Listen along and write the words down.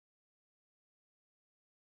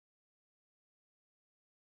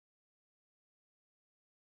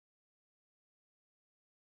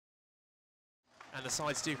And the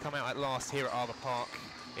sides do come out at last here at Arbour Park.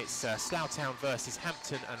 It's Slough Town versus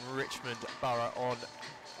Hampton and Richmond Borough on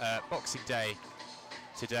Boxing Day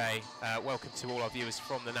today. Welcome to all our viewers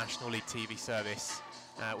from the National League TV service.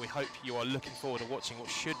 We hope you are looking forward to watching what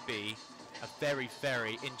should be a very,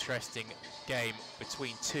 very interesting game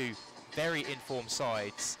between two very informed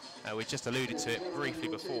sides. We just alluded to it briefly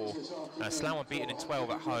before. Slough unbeaten in 12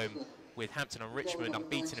 at home, with Hampton and Richmond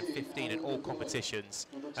unbeaten in 15 in all competitions.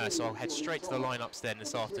 So I'll head straight to the lineups then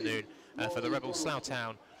this afternoon. For the Rebels, Slough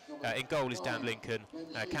Town, in goal is Dan Lincoln.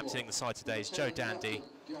 Captaining the side today is Joe Dandy,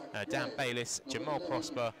 Dan Bayliss, Jamal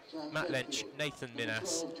Prosper, Matt Lynch, Nathan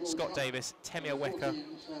Minas, Scott Davis, Temia Wecker,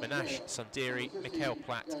 Minash Sundiri, Mikael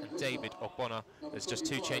Platt and David Ogbonna. There's just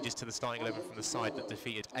two changes to the starting 11 from the side that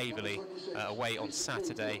defeated Averley away on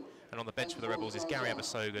Saturday. And on the bench for the Rebels is Gary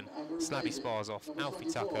Abersogan, Slavi Spasov, Alfie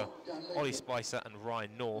Tucker, Ollie Spicer and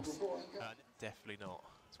Ryan North. Definitely not.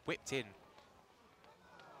 It's whipped in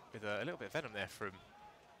with a little bit of venom there from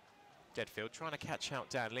Deadfield, trying to catch out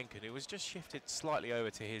Dan Lincoln, who was just shifted slightly over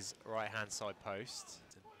to his right-hand side post.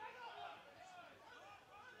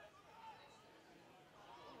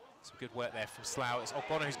 Some good work there from Slough. It's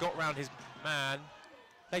Ogbonna who's got round his man,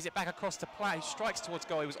 plays it back across to Platt, who strikes towards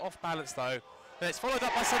goal. He was off balance though. Then it's followed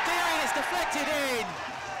up by Sundiri and it's deflected in.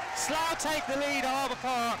 Slough take the lead at Arbour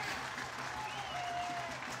Park.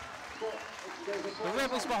 The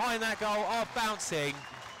Rebels behind that goal are bouncing.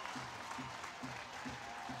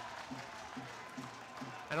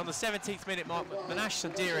 And on the 17th minute mark, Minash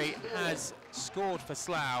Sundiri has scored for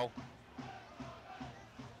Slough.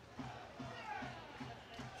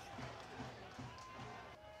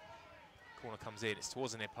 Corner comes in, it's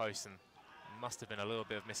towards the near post, and must have been a little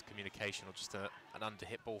bit of miscommunication or just an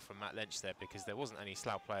under-hit ball from Matt Lynch there, because there wasn't any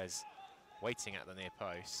Slough players waiting at the near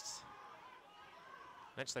post.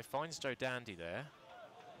 Lynch though finds Joe Dandy there.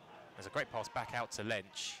 There's a great pass back out to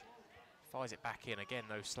Lynch. Fires it back in, again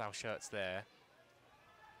no Slough shirts there.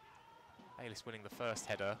 Bayliss winning the first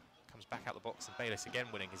header, comes back out the box and Bayliss again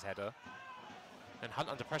winning his header. And Hunt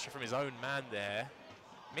under pressure from his own man there.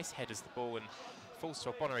 Misheaders the ball and falls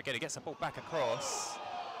to Ogbonna again. He gets the ball back across.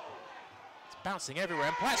 It's bouncing everywhere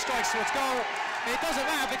and Platt strikes towards goal. And it doesn't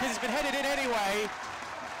matter because it's been headed in anyway.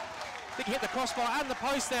 I think he hit the crossbar and the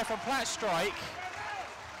post there from Platt's strike.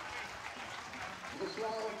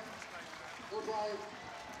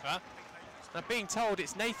 Now being told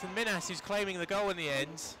it's Nathan Minas who's claiming the goal in the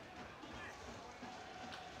end.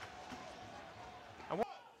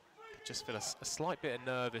 Just feel a slight bit of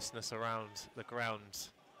nervousness around the ground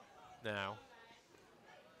now.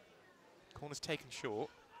 Corner's taken short.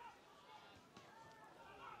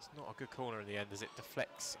 It's not a good corner in the end as it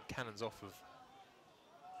deflects and cannons off of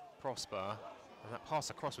Prosper. And that pass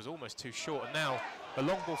across was almost too short. And now the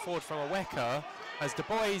long ball forward from Aweka as Du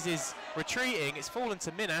Bois is retreating. It's fallen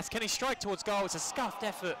to Minas. Can he strike towards goal? It's a scuffed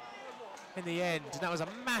effort in the end. And that was a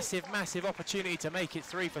massive, massive opportunity to make it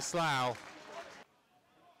 3 for Slough.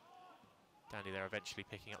 Dandy there eventually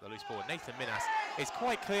picking up the loose ball. And Nathan Minas is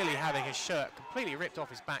quite clearly having his shirt completely ripped off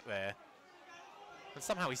his back there. And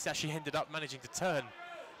somehow he's actually ended up managing to turn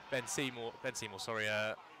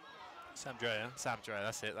Sam Dreyer,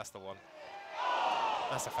 that's it, that's the one.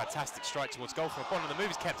 That's a fantastic strike towards goal from Ogbonna. The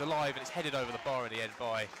move is kept alive and it's headed over the bar in the end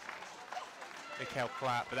by Mikael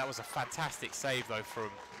Platt. But that was a fantastic save though from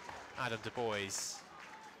Adam Du Bois.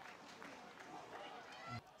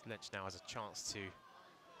 Lynch now has a chance to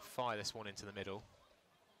fire this one into the middle.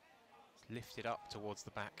 It's lifted up towards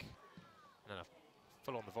the back. And then a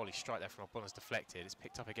full-on the volley strike there from Ogbonna's deflected. It's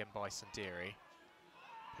picked up again by Sundiri.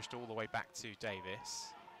 Pushed all the way back to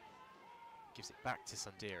Davis. Gives it back to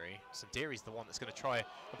Sundiri. Sundiri's the one that's going to try and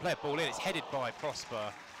play a ball in. It's headed by Prosper.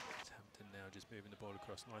 Hampton now just moving the ball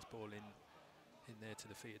across. Nice ball in there to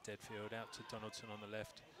the feet of Deadfield. Out to Donaldson on the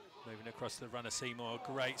left. Moving across the runner Seymour.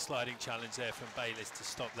 Great sliding challenge there from Bayliss to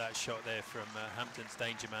stop that shot there from Hampton's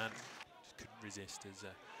danger man. Just couldn't resist as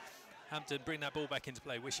Hampton bring that ball back into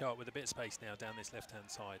play. Wishart with a bit of space now down this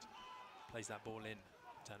left-hand side. Plays that ball in.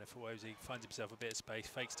 Down for Wozy. Finds himself a bit of space.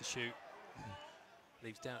 Fakes to shoot.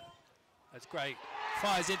 Leaves down. That's great.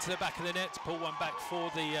 Fires into the back of the net to pull one back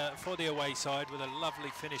for the away side with a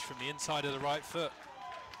lovely finish from the inside of the right foot.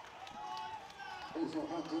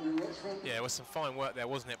 Yeah, it was some fine work there,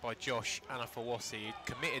 wasn't it, by Josh Anafawasi. He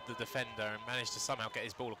committed the defender and managed to somehow get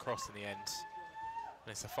his ball across in the end.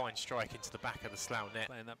 And it's a fine strike into the back of the Slough net.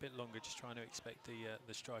 Playing that bit longer, just trying to expect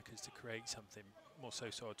the strikers to create something more so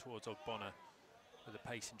towards Ogbonna with the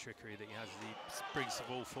pace and trickery that he has as he brings the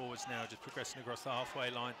ball forwards now, just progressing across the halfway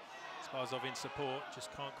line. Spasov in support,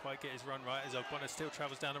 just can't quite get his run right as Ogbonna still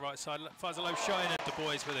travels down the right side. Fires a low shot in at Du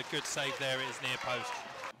Bois with a good save there at his near post.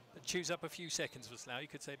 chews up a few seconds for Slough. You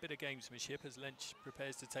could say a bit of gamesmanship as Lynch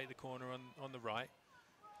prepares to take the corner on the right.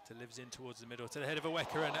 Delivers in towards the middle to the head of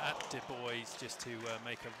Awecker and at Du Bois just to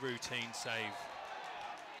make a routine save.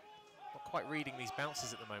 Not quite reading these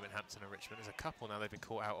bounces at the moment, Hampton and Richmond. There's a couple now they've been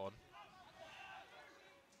caught out on.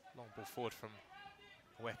 Long ball forward from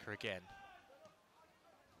Awecker again.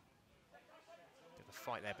 Bit of a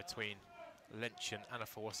fight there between Lynch and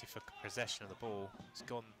Anafawasi for possession of the ball. It's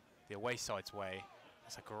gone the away side's way.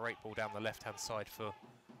 That's a great ball down the left-hand side for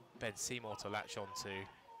Ben Seymour to latch onto.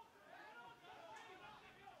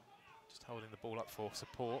 Just holding the ball up for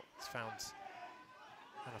support. It's found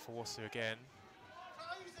Anafawasi again.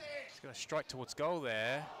 He's going to strike towards goal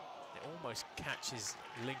there. It almost catches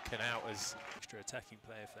Lincoln out as extra attacking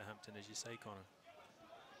player for Hampton, as you say, Connor.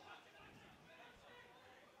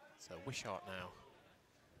 So Wishart now.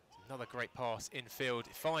 Another great pass infield.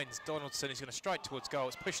 It finds Donaldson. He's going to strike towards goal.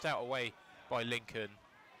 It's pushed out away by Lincoln.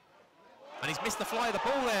 And he's missed the fly of the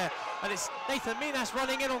ball there. And it's Nathan Minas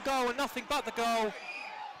running in on goal and nothing but the goal.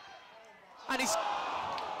 And he's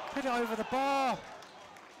put it over the bar.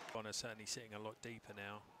 Connor certainly sitting a lot deeper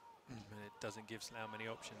now. And it doesn't give Slough many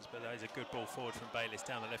options, but that is a good ball forward from Bayliss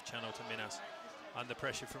down the left channel to Minas. Under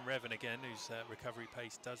pressure from Revan again, whose recovery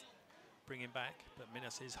pace does bring him back, but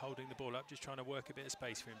Minas is holding the ball up, just trying to work a bit of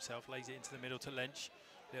space for himself. Lays it into the middle to Lynch.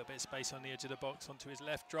 A little bit of space on the edge of the box onto his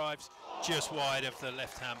left, drives just wide of the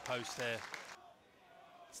left-hand post there.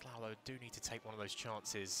 Slough, though, do need to take one of those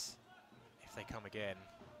chances if they come again.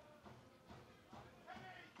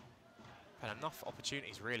 Had enough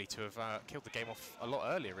opportunities really to have killed the game off a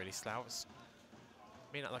lot earlier, really. Slough.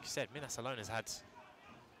 Like you said, Minas alone has had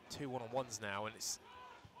 2 one-on-ones now, and it's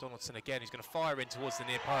Donaldson again who's going to fire in towards the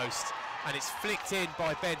near post, and it's flicked in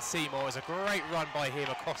by Ben Seymour. It's a great run by him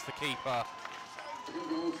across the keeper.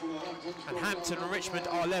 And Hampton and Richmond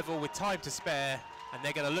are level with time to spare, and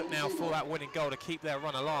they're going to look now for that winning goal to keep their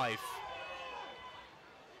run alive.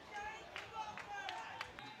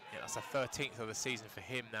 That's the 13th of the season for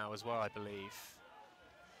him now as well, I believe.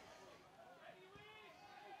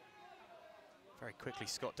 Very quickly,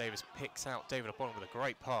 Scott Davis picks out David O'Bonnell with a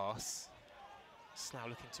great pass. Slough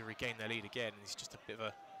looking to regain their lead again. It's just a bit of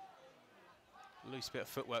a loose bit of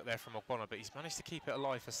footwork there from O'Bonnell, but he's managed to keep it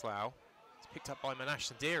alive for Slough. It's picked up by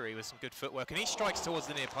Manash Sandiri with some good footwork, and he strikes towards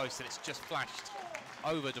the near post, and it's just flashed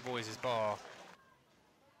over Du Bois' bar.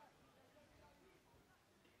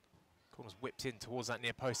 Corner's whipped in towards that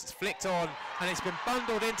near post. It's flicked on, and it's been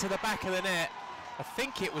bundled into the back of the net. I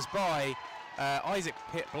think it was by Isaac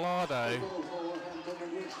Pitt-Blado.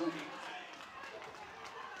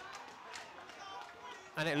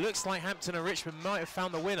 And it looks like Hampton and Richmond might have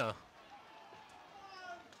found the winner.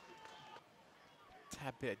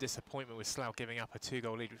 Tad bit of disappointment with Slough giving up a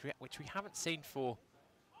 2-goal lead, which we haven't seen for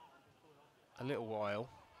a little while.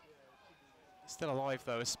 Still alive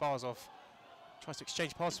though, as Spasov tries to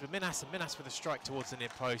exchange passes with Minas, and Minas with a strike towards the near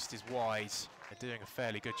post is wide. They're doing a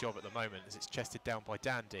fairly good job at the moment as it's chested down by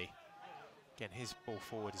Dandy. Again, his ball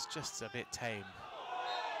forward is just a bit tame.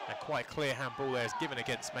 And quite a clear handball there is given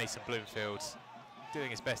against Mason Bloomfield. Doing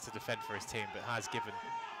his best to defend for his team, but has given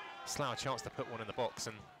Slough a chance to put one in the box.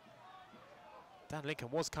 And Dan Lincoln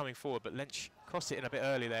was coming forward, but Lynch crossed it in a bit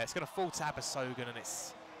early there. It's going to fall to Abasogan, and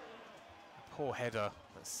it's a poor header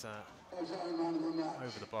that's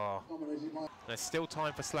over the bar. There's still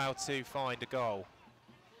time for Slough to find a goal.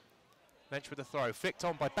 Lynch with the throw, flicked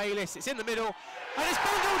on by Bayliss. It's in the middle, and it's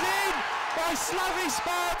bundled in by Slavi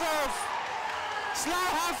Spasov. Slough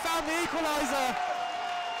have found the equaliser.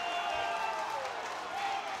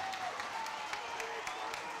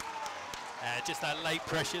 Just that late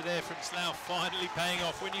pressure there from Slough finally paying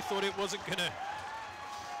off when you thought it wasn't going to.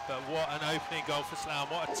 But what an opening goal for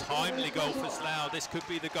Slough, what a timely goal for Slough. This could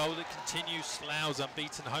be the goal that continues Slough's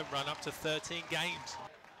unbeaten home run up to 13 games.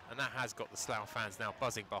 And that has got the Slough fans now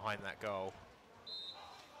buzzing behind that goal.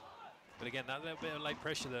 But again, that little bit of late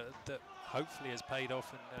pressure that hopefully has paid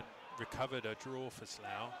off and recovered a draw for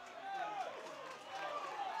Slough.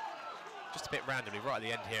 Just a bit randomly, right at the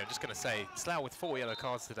end here, I'm just going to say, Slough with 4 yellow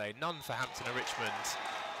cards today, none for Hampton and Richmond.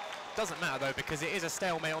 Doesn't matter though, because it is a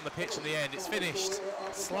stalemate on the pitch in the end. It's finished.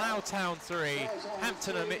 Slough Town 3,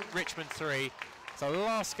 Hampton and Richmond 3. It's a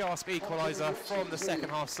last gasp equaliser from the second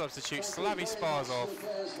half substitute, Slavi Spasov.